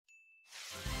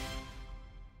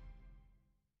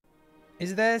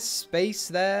Is there space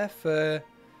there for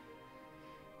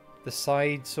the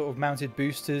side sort of mounted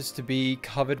boosters to be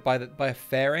covered by a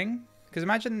fairing? Because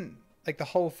imagine like the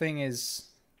whole thing is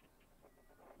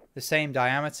the same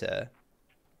diameter.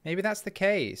 Maybe that's the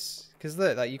case. Because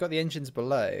look, like you've got the engines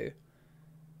below.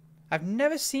 I've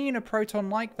never seen a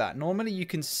Proton like that. Normally you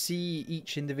can see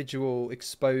each individual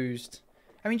exposed.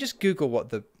 I mean, just Google what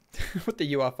the what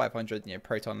the UR500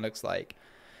 Proton looks like.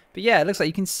 But yeah, it looks like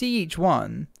you can see each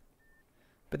one.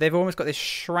 But they've almost got this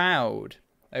shroud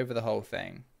over the whole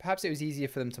thing. Perhaps it was easier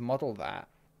for them to model that.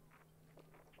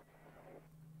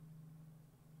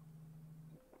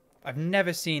 I've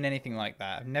never seen anything like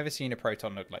that. I've never seen a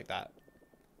Proton look like that.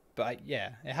 But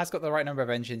yeah, it has got the right number of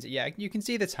engines. Yeah, you can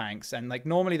see the tanks. And like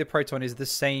normally the Proton is the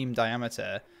same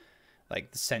diameter, like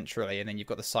centrally. And then you've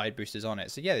got the side boosters on it.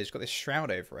 So yeah, they've got this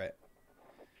shroud over it.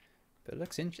 But it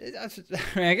looks interesting. I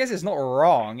mean, I guess it's not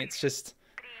wrong. It's just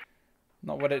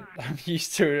not what I'm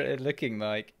used to it looking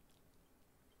like.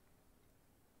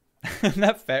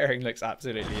 That fairing looks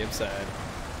absolutely absurd.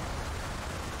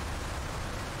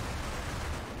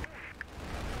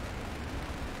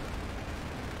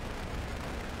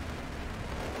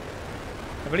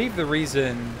 I believe the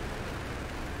reason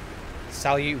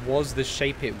Salyut was the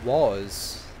shape it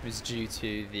was due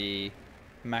to the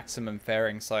maximum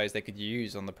fairing size they could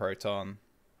use on the Proton.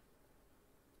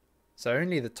 So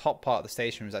only the top part of the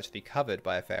station was actually covered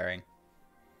by a fairing.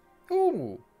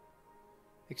 Ooh!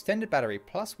 Extended battery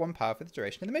plus 1 power for the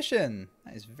duration of the mission.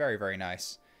 That is very, very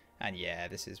nice. And yeah,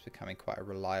 this is becoming quite a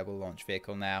reliable launch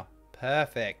vehicle now.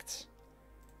 Perfect.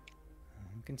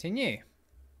 Continue.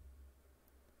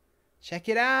 Check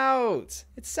it out!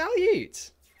 It's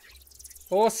Salyut!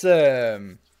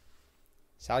 Awesome!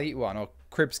 Salyut 1, or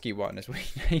Krybsky 1 as we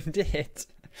named it.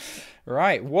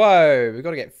 Right, whoa! We've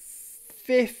got to get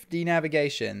 50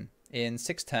 navigation in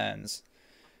 6 turns.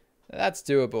 That's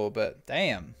doable, but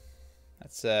damn.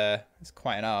 That's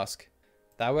quite an ask.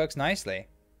 That works nicely.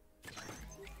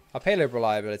 Our payload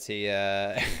reliability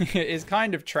is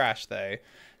kind of trash though.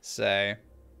 So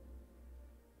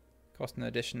cost an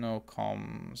additional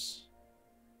comms.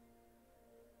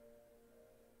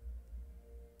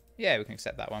 Yeah, we can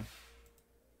accept that one.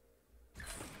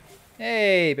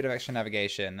 Hey, bit of extra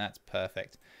navigation. That's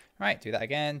perfect. Right, do that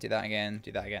again, do that again,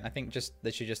 do that again. I think they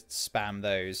should just spam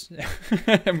those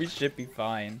and we should be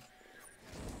fine.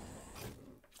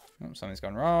 Oh, something's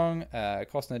gone wrong.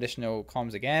 Cost an additional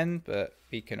comms again, but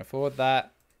we can afford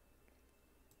that.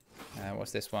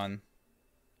 What's this one?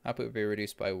 Output would be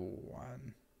reduced by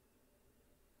 1.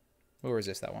 We'll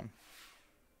resist that one.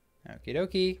 Okie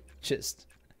dokie. Just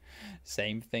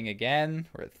same thing again.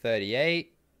 We're at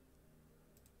 38.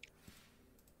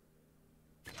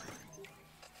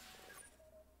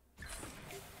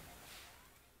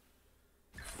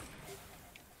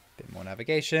 Bit more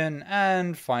navigation.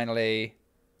 And finally,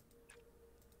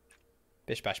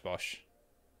 bish bash bosh.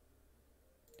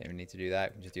 Don't even need to do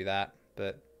that. We can just do that.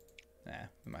 But yeah,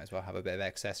 we might as well have a bit of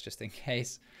excess just in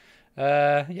case.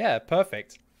 Yeah,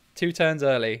 perfect. 2 turns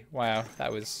early. Wow,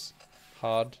 that was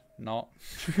hard. Not.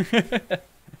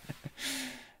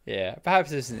 Yeah,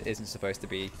 perhaps this isn't supposed to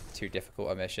be too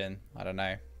difficult a mission. I don't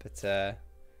know. But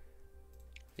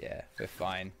yeah, we're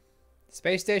fine.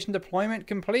 Space station deployment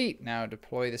complete. Now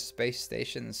deploy the space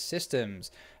station systems.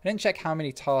 I didn't check how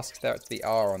many tasks there actually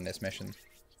are on this mission.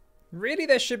 Really,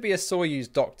 there should be a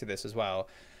Soyuz dock to this as well.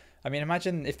 I mean,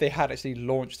 imagine if they had actually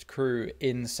launched crew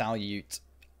in Salyut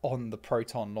on the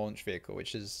Proton launch vehicle,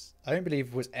 which is, I don't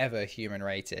believe, was ever human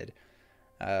rated.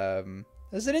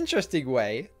 There's an interesting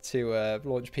way to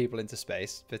launch people into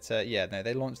space. But yeah, no,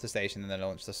 they launched the station and then they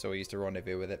launched the Soyuz to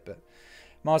rendezvous with it. But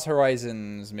Mars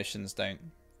Horizons missions don't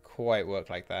quite work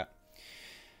like that.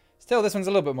 Still, this one's a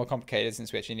little bit more complicated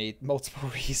since we actually need multiple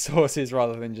resources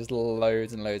rather than just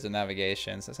loads and loads of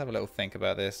navigation. So let's have a little think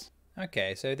about this.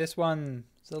 Okay, so this one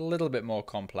is a little bit more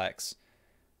complex.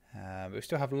 But we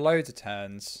still have loads of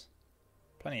turns,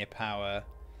 plenty of power.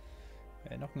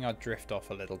 We're knocking our drift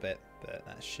off a little bit, but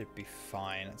that should be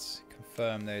fine. Let's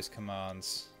confirm those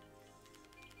commands.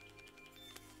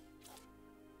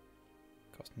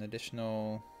 Cost an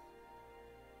additional...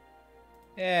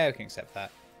 Yeah, we can accept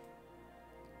that.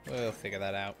 We'll figure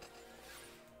that out.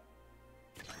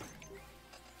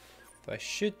 So I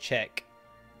should check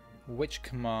which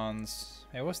commands...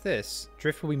 Hey, what's this?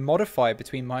 Drift will be modified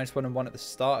between -1 and 1 at the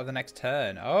start of the next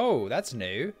turn. Oh, that's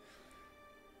new.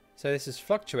 So this is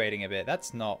fluctuating a bit.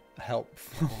 That's not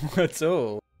helpful at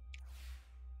all.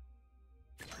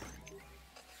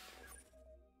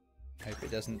 Hope it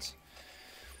doesn't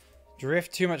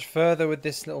drift too much further with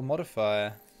this little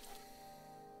modifier.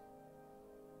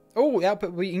 Oh, the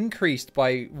output will be increased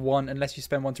by 1 unless you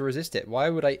spend 1 to resist it. Why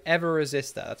would I ever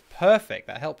resist that? That's perfect.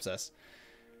 That helps us.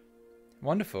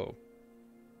 Wonderful.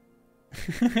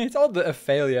 It's odd that a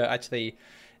failure actually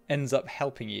ends up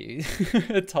helping you.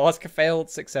 A task failed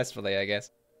successfully, I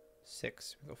guess.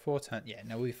 6. We've got 4 turns. Yeah,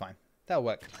 no, we'll be fine. That'll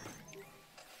work.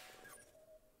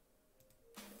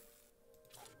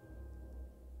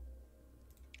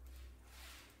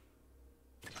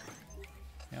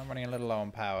 Yeah, I'm running a little low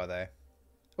on power, though.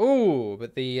 Oh,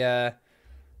 but the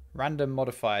random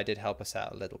modifier did help us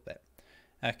out a little bit.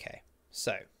 Okay,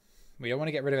 so we don't want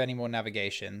to get rid of any more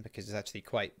navigation because it's actually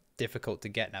quite difficult to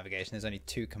get navigation. There's only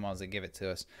 2 commands that give it to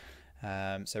us.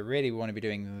 So really we want to be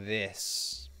doing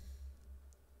this.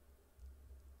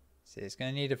 So it's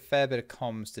going to need a fair bit of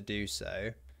comms to do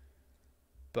so.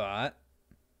 But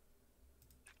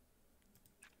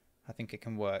I think it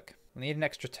can work. We'll need an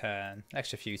extra turn,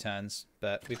 extra few turns,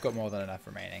 but we've got more than enough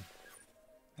remaining.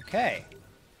 Okay.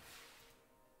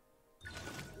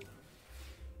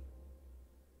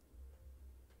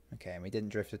 Okay, and we didn't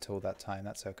drift at all that time.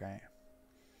 That's okay.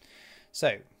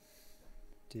 So,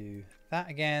 do that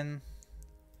again.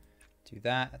 Do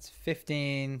that. That's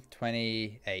 15,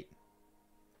 28.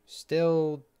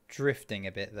 Still drifting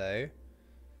a bit, though.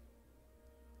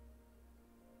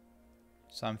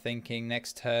 So I'm thinking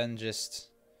next turn just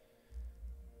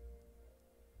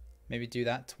maybe do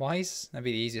that twice. That'd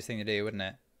be the easiest thing to do, wouldn't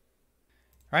it?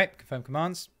 All right, confirm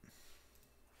commands.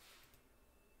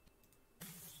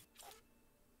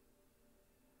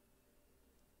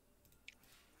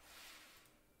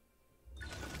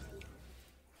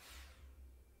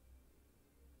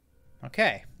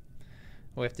 Okay.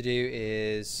 All we have to do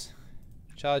is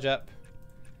charge up,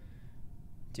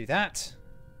 do that.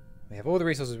 We have all the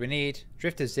resources we need.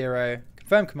 Drift is 0.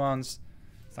 Confirm commands.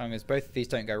 As long as both of these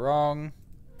don't go wrong.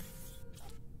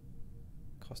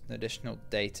 Cost an additional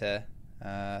data.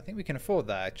 I think we can afford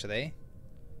that, actually.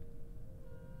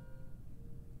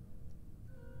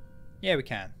 Yeah, we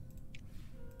can.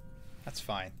 That's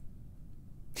fine.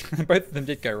 Both of them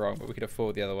did go wrong, but we could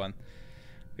afford the other one.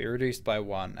 Be reduced by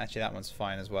 1. Actually, that one's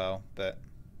fine as well, but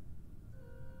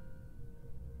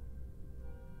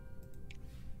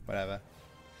whatever.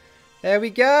 There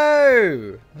we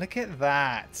go! Look at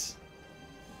that.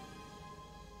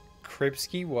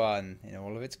 Kribsky 1 in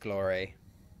all of its glory.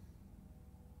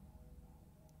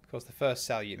 Of course, the first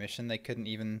Salyut mission, they couldn't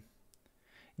even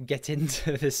get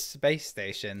into this space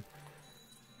station.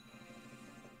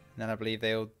 And then I believe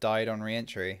they all died on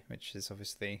re-entry, which is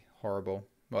obviously horrible.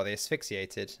 Well, they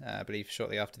asphyxiated, I believe,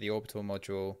 shortly after the orbital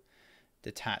module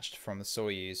detached from the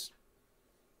Soyuz.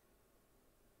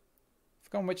 I've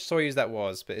forgotten which Soyuz that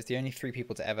was, but it's the only 3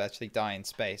 people to ever actually die in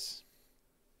space.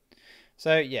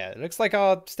 So, yeah, it looks like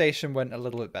our station went a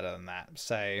little bit better than that.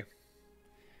 So,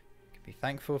 can be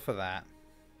thankful for that.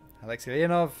 Alexei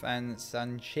Leonov and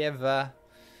Sancheva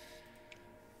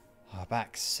are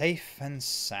back safe and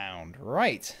sound.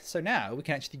 Right, so now we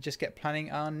can actually just get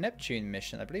planning our Neptune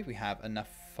mission. I believe we have enough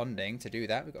funding to do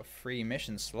that. We've got a free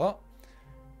mission slot.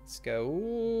 Let's go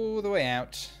all the way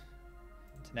out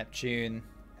to Neptune.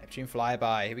 Neptune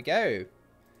flyby. Here we go.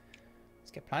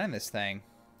 Let's get planning this thing.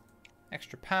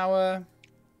 Extra power.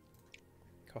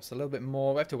 Costs a little bit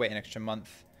more. We have to wait an extra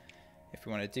month if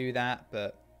we want to do that,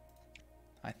 but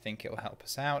I think it will help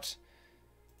us out.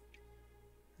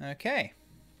 Okay.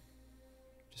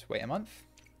 Just wait a month.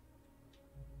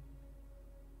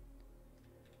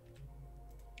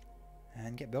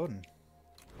 And get building.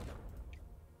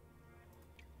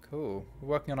 Cool. We're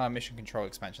working on our mission control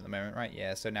expansion at the moment, right?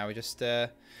 Yeah, so now we just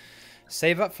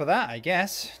save up for that, I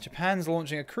guess. Japan's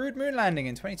launching a crewed moon landing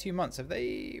in 22 months. Have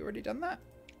they already done that?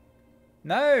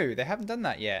 No, they haven't done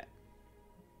that yet.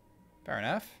 Fair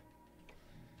enough.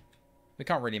 We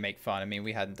can't really make fun. I mean,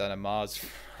 we hadn't done a Mars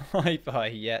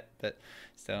flyby yet, but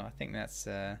still, I think that's... is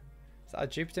that our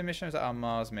Jupiter mission or is that our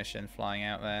Mars mission flying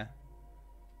out there?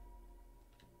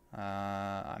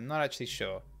 I'm not actually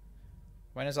sure.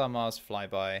 When is our Mars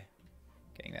flyby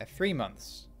getting there? 3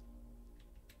 months.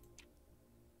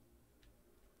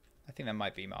 I think that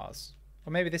might be Mars.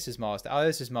 Or maybe this is Mars. Oh,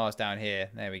 this is Mars down here.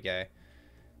 There we go.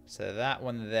 So that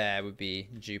one there would be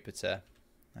Jupiter,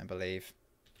 I believe.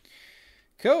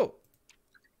 Cool.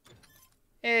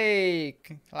 Hey,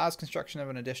 allows construction of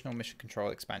an additional mission control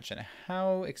expansion.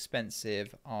 How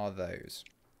expensive are those?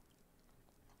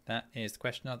 That is the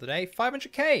question of the day.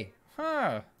 500k.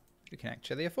 Huh. We can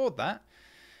actually afford that.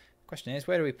 Question is,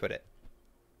 where do we put it?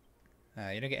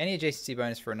 You don't get any adjacency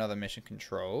bonus for another mission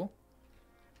control.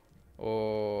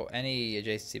 Or any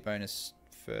adjacency bonus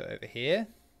for over here.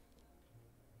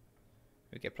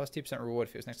 We get plus 2% reward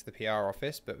if it was next to the PR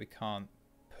office, but we can't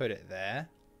put it there.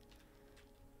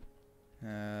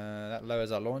 That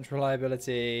lowers our launch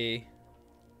reliability.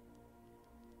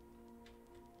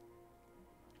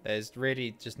 There's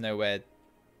really just nowhere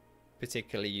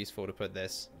particularly useful to put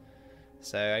this.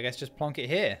 So I guess just plonk it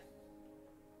here.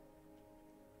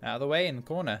 Out of the way in the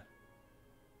corner.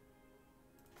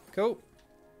 Cool.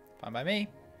 Fine by me.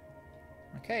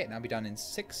 Okay, now be done in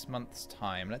 6 months'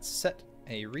 time. Let's set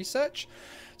a research.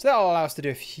 So that'll allow us to do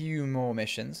a few more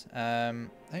missions. I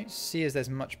don't see as there's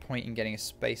much point in getting a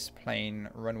space plane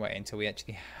runway until we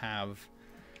actually have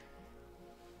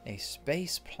a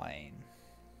space plane.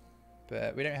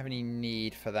 But we don't have any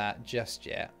need for that just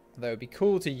yet. Though it would be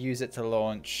cool to use it to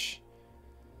launch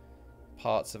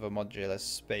parts of a modular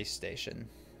space station.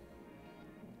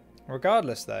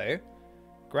 Regardless, though,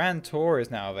 Grand Tour is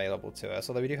now available to us,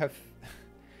 although we do have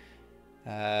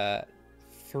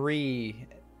 3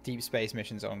 deep space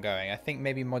missions ongoing. I think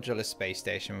maybe modular space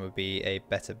station would be a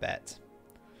better bet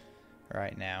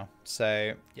right now.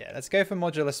 So yeah, let's go for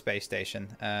modular space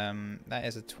station. That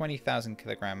is a 20,000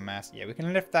 kilogram mass. Yeah, we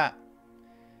can lift that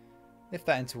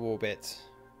into orbit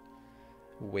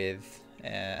with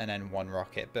an N1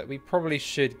 rocket, but we probably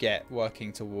should get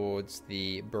working towards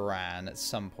the Bran at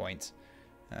some point.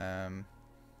 How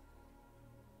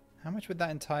much would that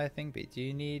entire thing be? Do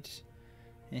you need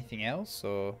anything else,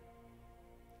 or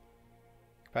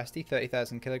capacity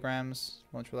 30,000 kilograms,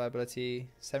 launch reliability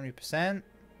 70%,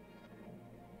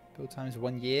 build times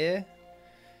 1 year?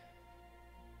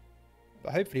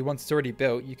 But hopefully once it's already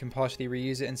built you can partially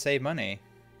reuse it and save money.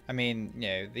 I mean, you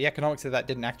know, the economics of that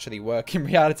didn't actually work in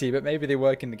reality, but maybe they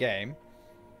work in the game.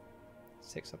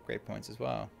 6 upgrade points as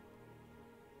well.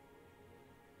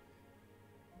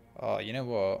 Oh, you know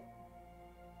what?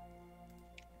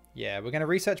 Yeah, we're going to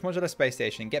research modular space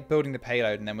station, get building the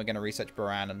payload, and then we're going to research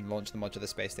Baran and launch the modular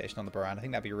space station on the Baran. I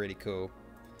think that'd be really cool.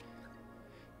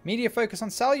 Media focus on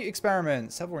Salyut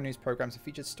experiments. Several news programs have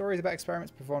featured stories about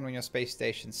experiments performed on your space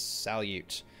station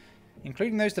Salyut,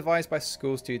 including those devised by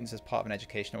school students as part of an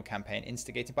educational campaign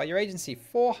instigated by your agency.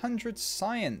 400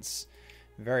 science.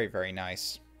 Very, very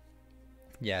nice.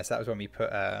 Yeah, so that was when we put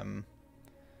a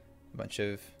bunch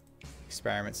of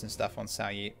experiments and stuff on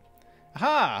Salyut.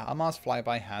 Aha! Our Mars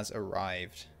flyby has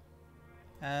arrived.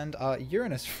 And our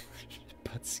Uranus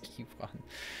Budsky one.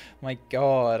 My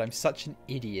god, I'm such an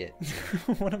idiot.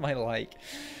 What am I like?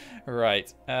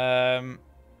 Right.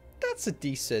 That's a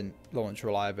decent launch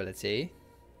reliability.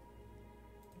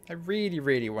 I really,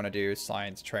 really want to do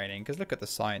science training, because look at the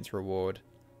science reward.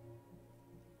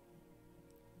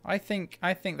 I think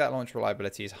that launch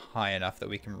reliability is high enough that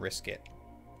we can risk it.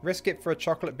 Risk it for a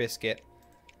chocolate biscuit.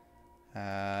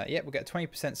 Yeah, we'll get a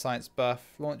 20% science buff.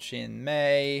 Launch in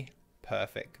May.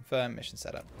 Perfect. Confirm mission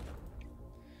setup.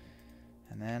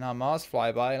 And then our Mars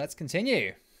flyby. Let's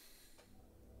continue.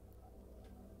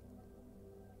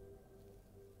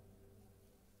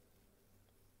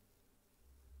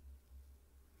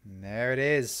 And there it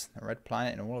is. The red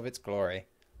planet in all of its glory.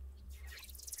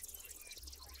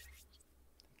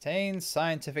 Obtain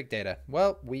scientific data.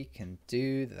 Well, we can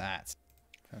do that.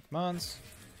 Commands.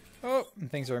 Oh, and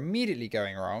things are immediately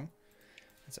going wrong.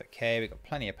 That's okay, we've got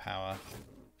plenty of power.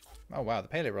 Oh wow, the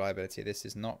payload reliability of this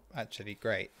is not actually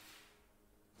great.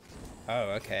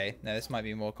 Oh, okay. Now this might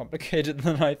be more complicated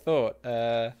than I thought.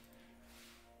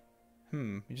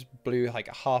 We just blew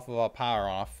like half of our power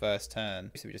on our first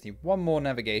turn. So we just need 1 more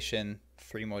navigation,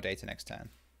 3 more data next turn.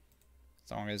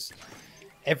 As long as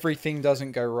everything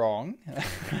doesn't go wrong,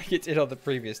 like it did on the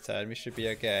previous turn, we should be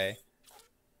okay.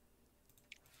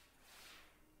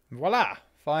 Voila!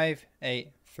 5,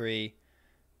 8, 3.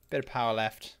 Bit of power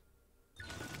left.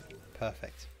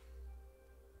 Perfect.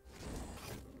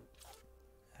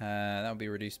 That'll be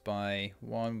reduced by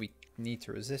 1. We need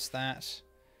to resist that.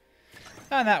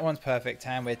 And that one's perfect.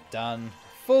 And we're done.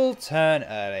 Full turn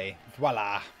early.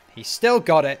 Voila! He still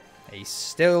got it. He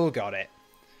still got it.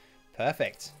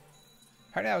 Perfect.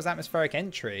 Apparently that was atmospheric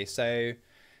entry. So,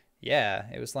 yeah,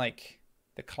 it was like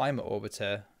the climate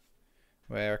orbiter,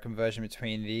 where a conversion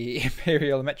between the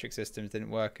imperial metric systems didn't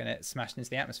work and it smashed into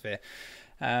the atmosphere.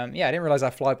 Yeah, I didn't realize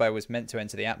our flyby was meant to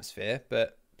enter the atmosphere,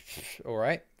 but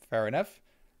alright, fair enough.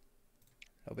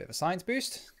 A little bit of a science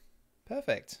boost.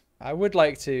 Perfect. I would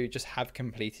like to just have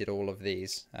completed all of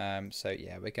these. So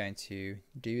yeah, we're going to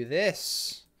do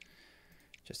this.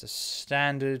 Just a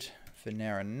standard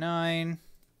Venera 9.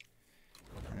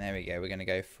 And there we go, we're going to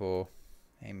go for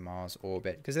a Mars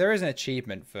orbit, because there is an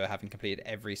achievement for having completed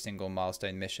every single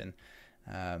milestone mission.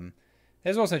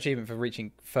 There's also an achievement for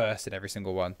reaching first in every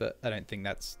single one, but I don't think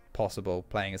that's possible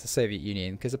playing as the Soviet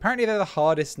Union, because apparently they're the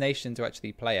hardest nation to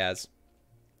actually play as,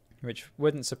 which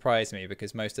wouldn't surprise me,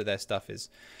 because most of their stuff is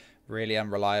really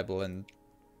unreliable and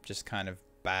just kind of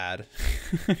bad,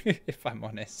 if I'm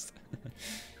honest.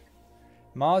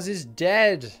 Mars is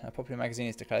dead. A popular magazine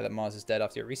has declared that Mars is dead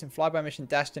after a recent flyby mission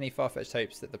dashed any far-fetched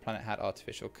hopes that the planet had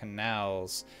artificial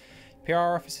canals. PR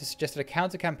officers suggested a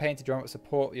counter-campaign to drum up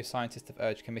support. Your scientists have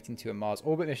urged committing to a Mars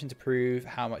orbit mission to prove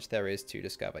how much there is to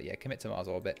discover. Yeah, commit to Mars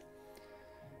orbit.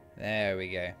 There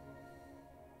we go.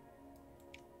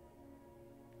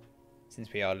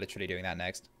 Since we are literally doing that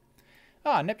next.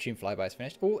 Ah, Neptune flyby is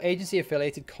finished. All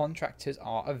agency-affiliated contractors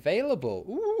are available.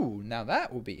 Ooh, now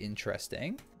that will be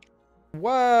interesting.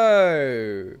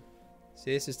 Whoa!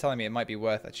 See, this is telling me it might be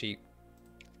worth actually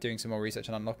doing some more research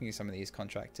and unlocking some of these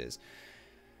contractors.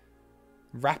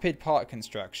 Rapid part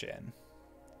construction.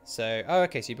 So, oh,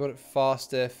 okay, so you bought it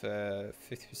faster for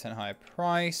 50% higher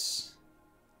price.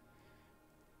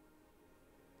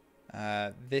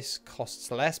 This costs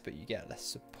less, but you get less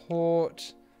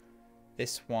support.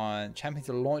 This one, champion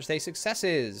to launch day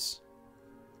successes.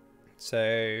 So,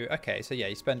 okay, so yeah,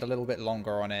 you spend a little bit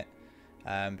longer on it,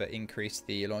 but increase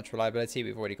the launch reliability.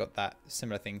 We've already got that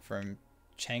similar thing from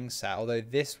Chengsat, although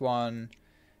this one,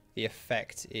 the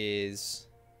effect is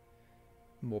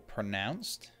more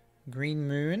pronounced. Green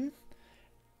Moon.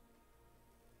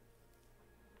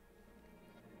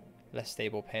 Less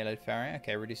stable payload variant.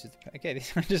 Okay, reduces the... Okay,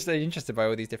 I'm just interested by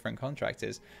all these different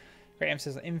contractors. Great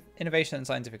emphasis on innovation and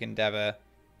scientific endeavor.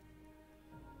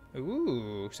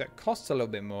 Ooh, so it costs a little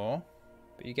bit more,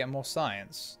 but you get more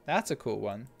science. That's a cool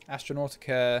one.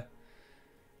 Astronautica.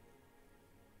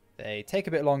 They take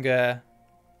a bit longer.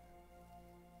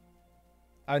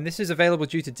 Oh, and this is available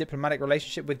due to diplomatic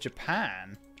relationship with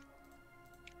Japan.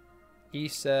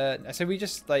 ESA. So we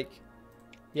just like...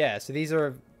 Yeah, so these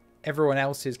are everyone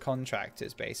else's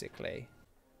contractors, basically.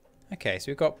 Okay, so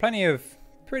we've got plenty of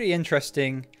pretty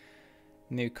interesting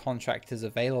new contractors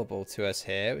available to us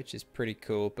here, which is pretty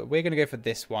cool. But we're going to go for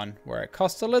this one, where it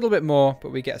costs a little bit more,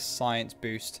 but we get a science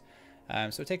boost. So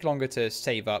it'll take longer to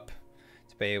save up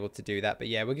to be able to do that. But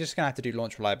yeah, we're just going to have to do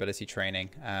launch reliability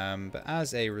training. But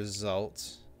as a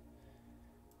result,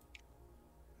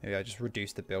 maybe I'll just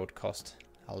reduce the build cost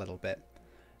a little bit.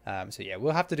 So yeah,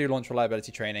 we'll have to do launch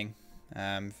reliability training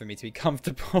for me to be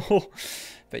comfortable.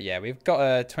 But yeah, we've got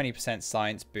a 20%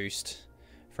 science boost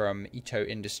from Ito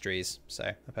Industries, so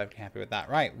I'm perfectly happy with that.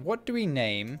 Right, what do we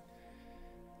name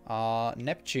our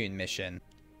Neptune mission?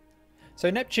 So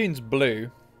Neptune's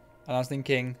blue, and I was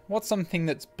thinking, what's something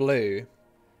that's blue?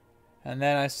 And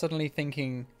then I was suddenly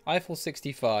thinking, Eiffel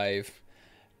 65,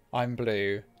 I'm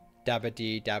blue, dabba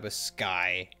dee dabba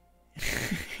sky.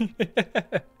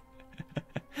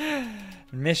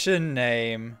 Mission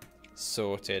name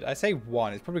sorted. I say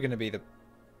one, it's probably going to be the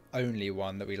only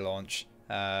one that we launch.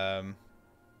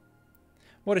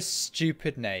 What a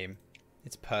stupid name.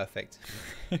 It's perfect.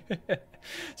 So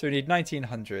we need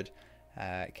 1900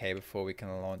 K before we can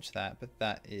launch that, but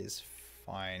that is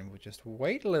fine. We'll just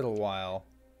wait a little while.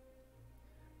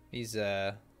 These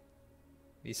flybys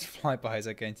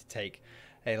are going to take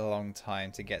a long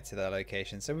time to get to their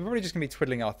location, so we're probably just going to be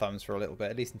twiddling our thumbs for a little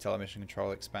bit, at least until our mission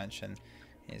control expansion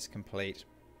is complete.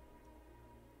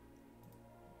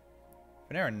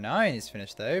 Venera 9 is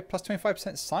finished though. Plus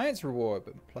 25% science reward,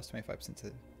 but plus 25%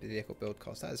 to the vehicle build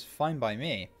cost. That is fine by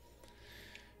me.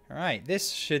 Alright,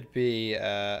 this should be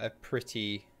a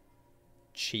pretty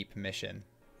cheap mission.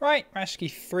 Right, Rashki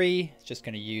 3 is just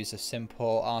going to use a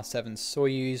simple R7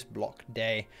 Soyuz block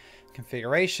day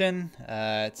configuration.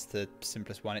 It's the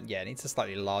simplest one. Yeah, it needs a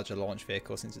slightly larger launch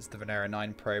vehicle since it's the Venera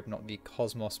 9 probe, not the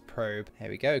Cosmos probe. Here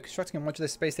we go. Constructing a modular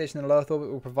space station in low Earth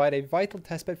orbit will provide a vital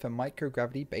testbed for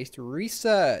microgravity-based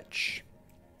research.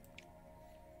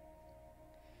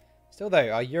 Still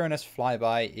though, our Uranus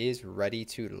flyby is ready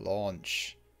to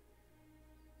launch.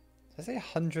 Does I say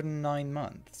 109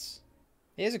 months?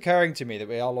 It is occurring to me that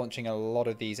we are launching a lot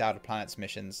of these Outer Planets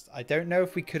missions. I don't know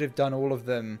if we could have done all of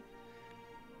them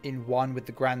in one with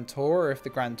the Grand Tour, or if the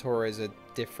Grand Tour is a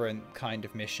different kind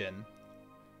of mission.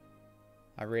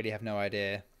 I really have no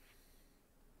idea.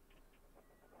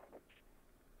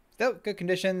 Still, good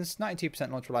conditions,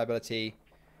 92% launch reliability.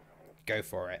 Go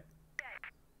for it.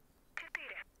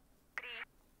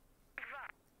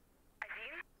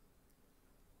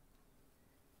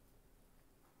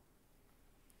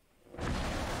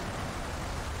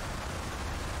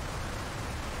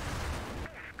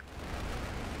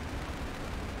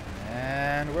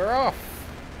 And we're off.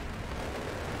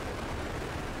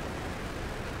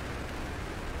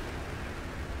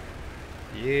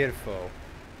 Beautiful.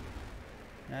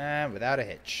 And without a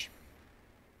hitch.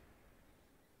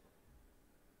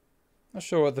 Not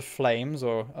sure what the flames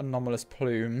or anomalous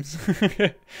plumes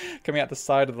coming out the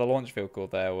side of the launch vehicle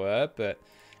there were, but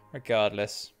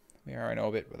regardless, We are in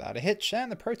orbit without a hitch,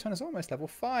 and the Proton is almost level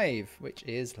 5, which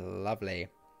is lovely.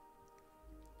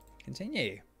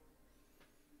 Continue.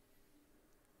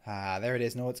 Ah, there it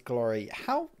is in all its glory.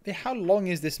 How long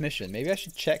is this mission? Maybe I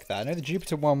should check that. I know the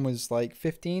Jupiter one was like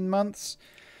 15 months,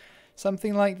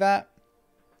 something like that.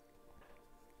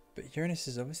 But Uranus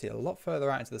is obviously a lot further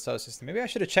out into the solar system. Maybe I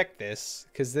should have checked this,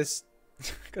 because this...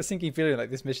 I was thinking, feeling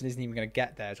like this mission isn't even going to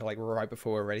get there till like right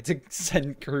before we're ready to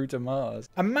send crew to Mars.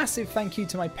 A massive thank you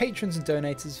to my patrons and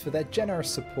donators for their generous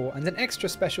support, and an extra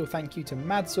special thank you to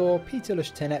Madzor, Peter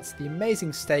Lushtinets, The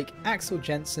Amazing Steak, Axel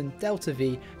Jensen, Delta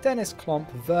V, Dennis Klomp,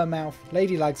 Vermouth,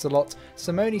 Lady Lagsalot,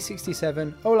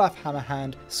 Simone67, Olaf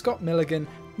Hammerhand, Scott Milligan,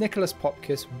 Nicholas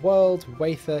Popkus, World,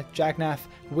 Wather, Jagnath,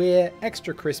 Weir,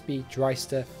 Extra Crispy,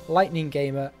 Dreister, Lightning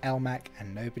Gamer, Elmac,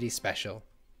 and Nobody Special.